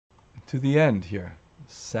to the end here.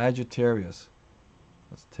 Sagittarius.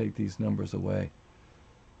 Let's take these numbers away.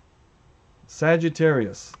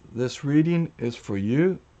 Sagittarius, this reading is for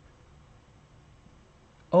you.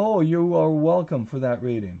 Oh, you are welcome for that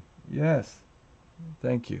reading. Yes.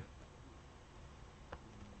 Thank you.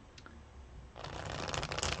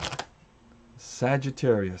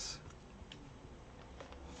 Sagittarius.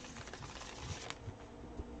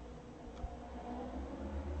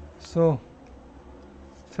 So,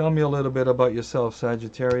 tell me a little bit about yourself,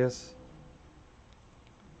 Sagittarius.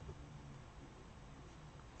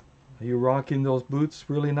 Are you rocking those boots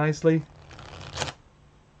really nicely?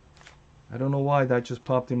 I don't know why that just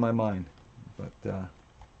popped in my mind, but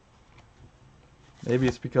maybe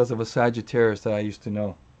it's because of a Sagittarius that I used to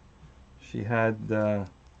know. She had,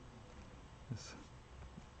 it's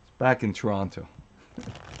back in Toronto.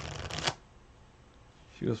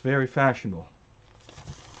 She was very fashionable.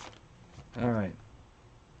 Alright.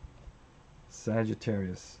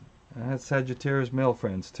 Sagittarius. I had Sagittarius male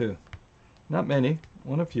friends too. Not many,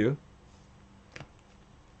 one a few.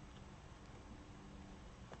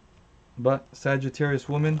 But Sagittarius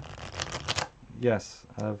women, yes,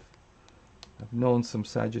 I've known some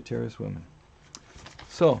Sagittarius women.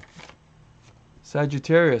 So,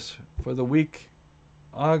 Sagittarius for the week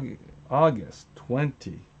August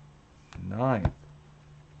 29th.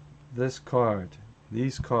 These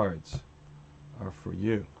cards are for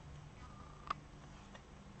you.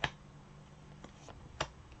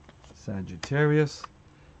 Sagittarius.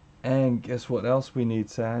 And guess what else we need,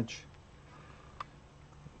 Sag?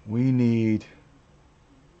 We need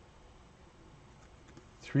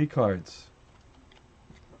 3 cards.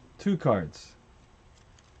 2 cards.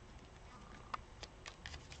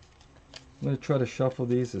 I'm going to try to shuffle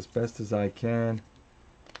these as best as I can,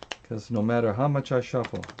 because no matter how much I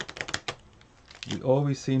shuffle, we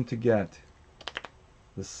always seem to get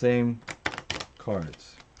the same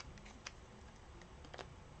cards.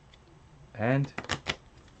 And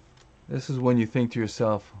this is when you think to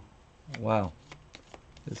yourself, wow,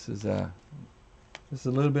 this is a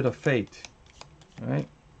little bit of fate, right?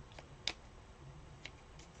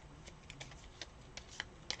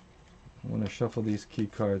 I want to shuffle these key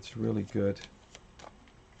cards really good.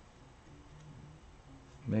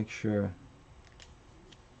 Make sure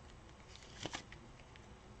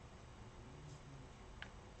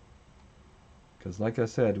because like I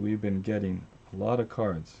said, we've been getting a lot of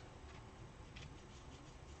cards.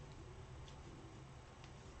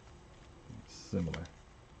 Similar.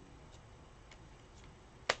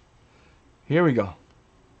 Here we go.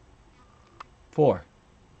 4,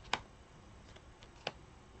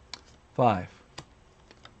 5,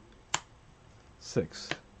 6,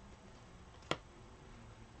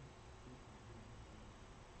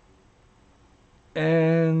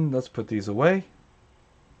 and let's put these away.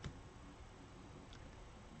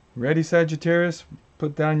 Ready, Sagittarius?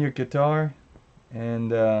 Put down your guitar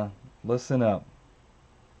and listen up.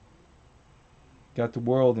 Got the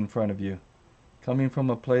world in front of you. Coming from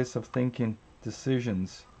a place of thinking,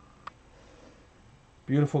 decisions.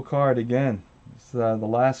 Beautiful card again. It's the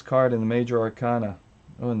last card in the Major Arcana.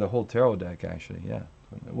 Oh, in the whole tarot deck, actually, yeah.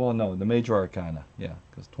 Well, no, the Major Arcana, yeah,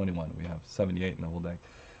 because 21. We have 78 in the whole deck.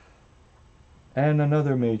 And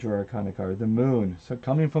another Major Arcana card, the Moon. So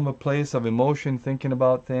coming from a place of emotion, thinking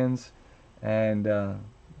about things, and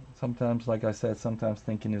sometimes, like I said, sometimes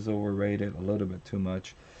thinking is overrated, a little bit too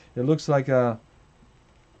much. It looks like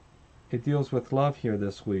it deals with love here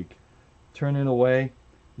this week. Turning away.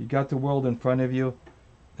 You got the world in front of you.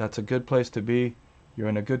 That's a good place to be. You're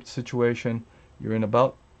in a good situation. You're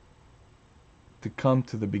about to come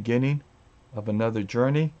to the beginning of another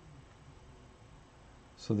journey.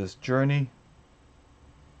 So this journey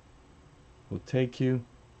will take you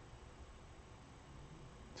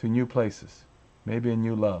to new places. Maybe a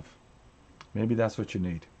new love. Maybe that's what you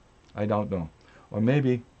need. I don't know. Or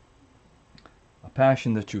maybe a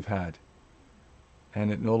passion that you've had and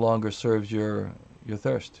it no longer serves your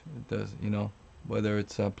thirst. It does, you know, whether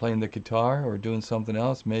it's playing the guitar or doing something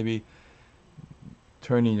else, maybe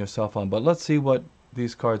turning yourself on. But let's see what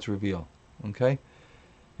these cards reveal, okay?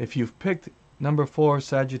 If you've picked number 4,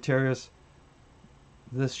 Sagittarius,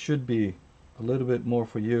 this should be a little bit more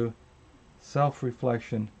for you.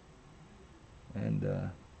 Self-reflection. And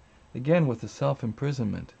again, with the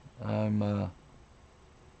self-imprisonment,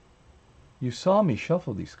 you saw me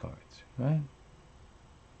shuffle these cards, right?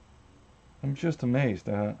 I'm just amazed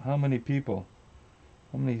how many people,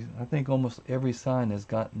 I think almost every sign has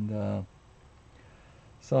gotten the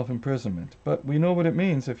self-imprisonment. But we know what it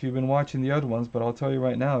means if you've been watching the other ones, but I'll tell you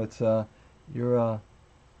right now, it's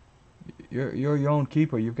You're your own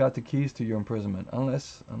keeper. You've got the keys to your imprisonment.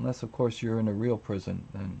 Unless of course you're in a real prison,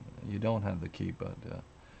 then you don't have the key. But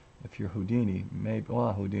if you're Houdini, maybe.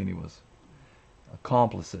 Well, Houdini was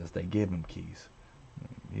accomplices. They gave him keys.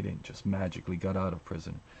 He didn't just magically got out of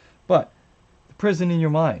prison. But the prison in your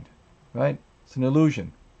mind, right? It's an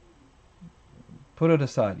illusion. Put it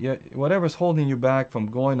aside. Yeah, whatever's holding you back from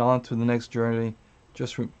going on to the next journey,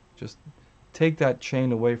 just take that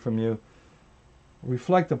chain away from you.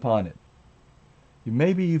 Reflect upon it.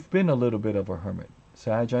 Maybe you've been a little bit of a hermit,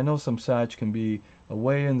 Sag. I know some Sag can be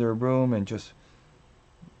away in their room and just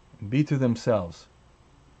be to themselves.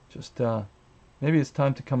 Just maybe it's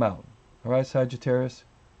time to come out. All right, Sagittarius?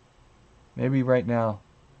 Maybe right now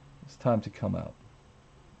it's time to come out.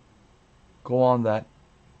 Go on that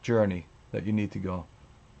journey that you need to go.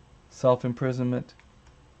 Self-imprisonment,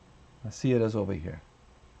 I see it as over here.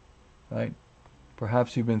 Right?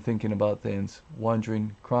 Perhaps you've been thinking about things,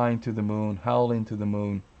 wondering, crying to the moon, howling to the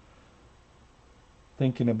moon,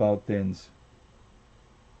 thinking about things.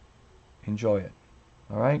 Enjoy it.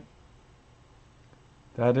 All right?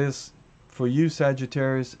 That is for you,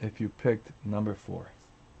 Sagittarius, if you picked number 4.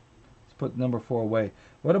 Let's put number 4 away.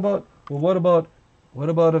 What about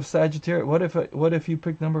if Sagittarius? What if you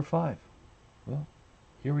picked number 5? Well,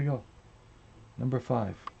 here we go. Number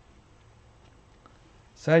 5.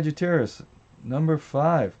 Sagittarius, number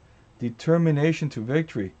 5. Determination to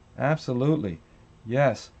victory. Absolutely.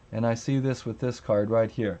 Yes. And I see this with this card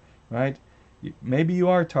right here. Right? Maybe you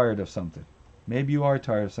are tired of something. Maybe you are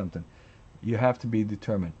tired of something. You have to be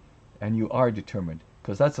determined. And you are determined.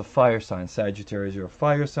 Because that's a fire sign, Sagittarius. You're a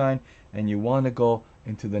fire sign. And you want to go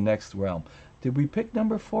into the next realm. Did we pick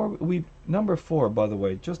number 4? Number 4, by the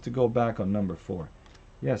way, just to go back on number 4.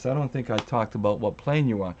 Yes, I don't think I talked about what plane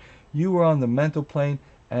you were on. You were on the mental plane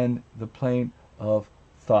and the plane of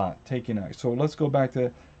thought, taking action. So let's go back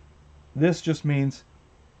to this. Just means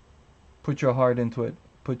put your heart into it,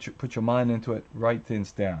 put your mind into it, write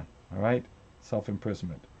things down. All right?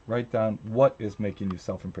 Self-imprisonment. Write down what is making you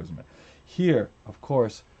self-imprisonment. Here, of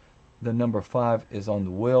course, the number 5 is on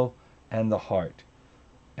the will and the heart.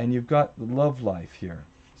 And you've got the love life here.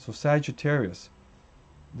 So Sagittarius,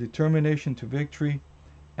 determination to victory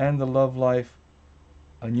and the love life,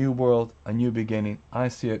 a new world, a new beginning. I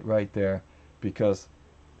see it right there because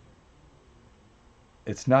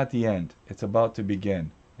it's not the end. It's about to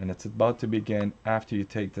begin. And it's about to begin after you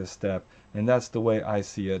take this step. And that's the way I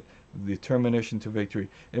see it. Determination to victory.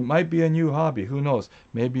 It might be a new hobby. Who knows?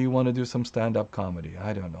 Maybe you want to do some stand-up comedy.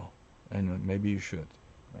 I don't know. And maybe you should.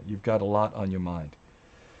 You've got a lot on your mind.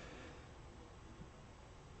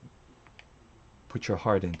 Put your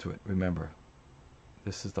heart into it. Remember,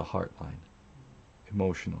 this is the heart line.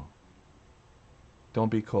 Emotional.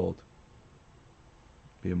 Don't be cold.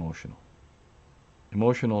 Be emotional.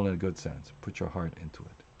 Emotional in a good sense. Put your heart into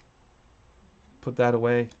it. Put that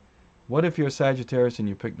away. What if you're a Sagittarius and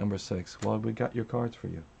you pick number 6? Well, we got your cards for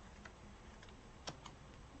you.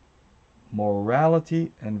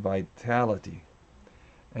 Morality and vitality.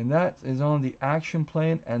 And that is on the action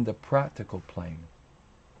plane and the practical plane.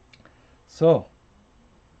 So,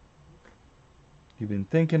 you've been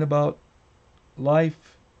thinking about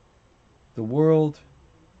life, the world.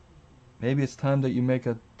 Maybe it's time that you make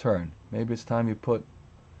a turn. Maybe it's time you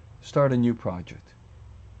start a new project.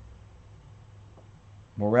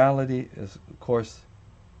 Morality is, of course,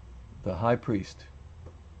 the high priest.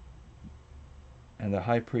 And the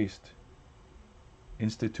high priest,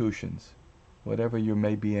 institutions, whatever you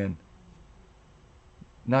may be in.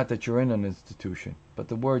 Not that you're in an institution, but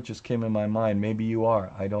the word just came in my mind. Maybe you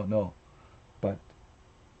are. I don't know. But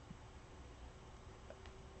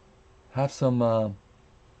have some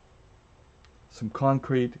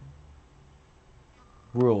concrete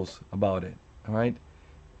rules about it. All right.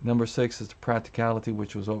 Number 6 is the practicality,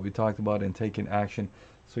 which was what we talked about in taking action.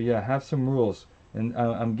 So yeah, have some rules. And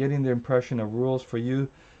I'm getting the impression of rules for you,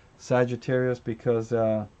 Sagittarius, because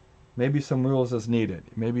maybe some rules is needed.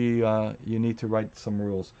 Maybe you need to write some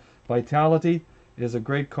rules. Vitality is a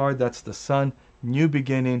great card. That's the sun, new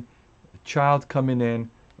beginning, a child coming in.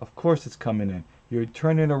 Of course it's coming in. You're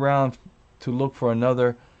turning around to look for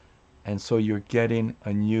another, and so you're getting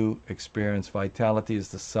a new experience. Vitality is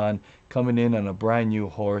the sun coming in on a brand new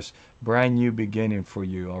horse, brand new beginning for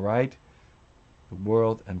you, all right? The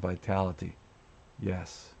world and vitality.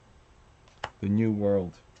 Yes. The new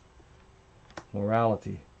world.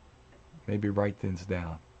 Morality. Maybe write things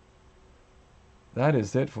down. That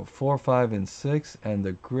is it for 4, 5, and 6 and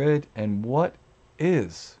the grid. And what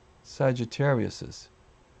is Sagittarius's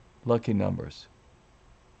lucky numbers?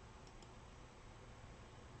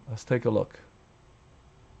 Let's take a look.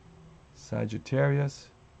 Sagittarius,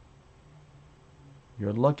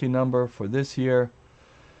 Your lucky number for this year.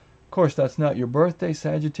 Of course, that's not your birthday,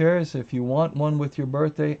 Sagittarius. If you want one with your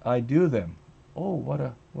birthday, I do them. Oh, what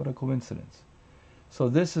a coincidence. So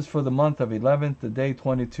this is for the month of 11th, the day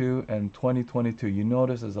 22, and 2022. You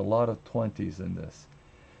notice there's a lot of 20s in this.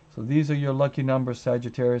 So these are your lucky numbers,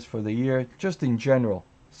 Sagittarius, for the year, just in general,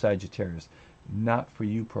 Sagittarius, not for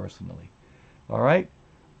you personally. All right?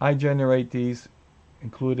 I generate these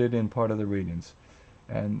included in part of the readings.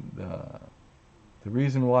 And the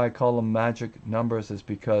reason why I call them magic numbers is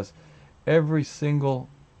because every single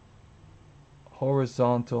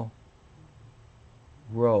horizontal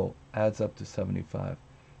row adds up to 75.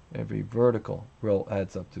 Every vertical row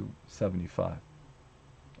adds up to 75.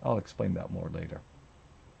 I'll explain that more later.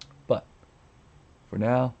 But for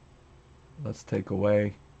now, let's go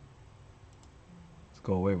away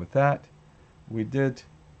with that. We did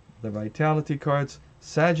the Vitality cards.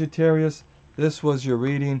 Sagittarius, this was your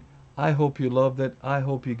reading. I hope you loved it. I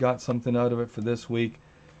hope you got something out of it for this week.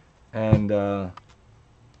 And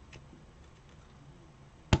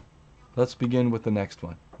let's begin with the next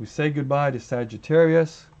one. We say goodbye to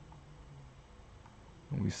Sagittarius.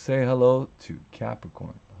 And we say hello to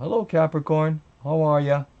Capricorn. Hello, Capricorn. How are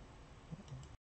ya?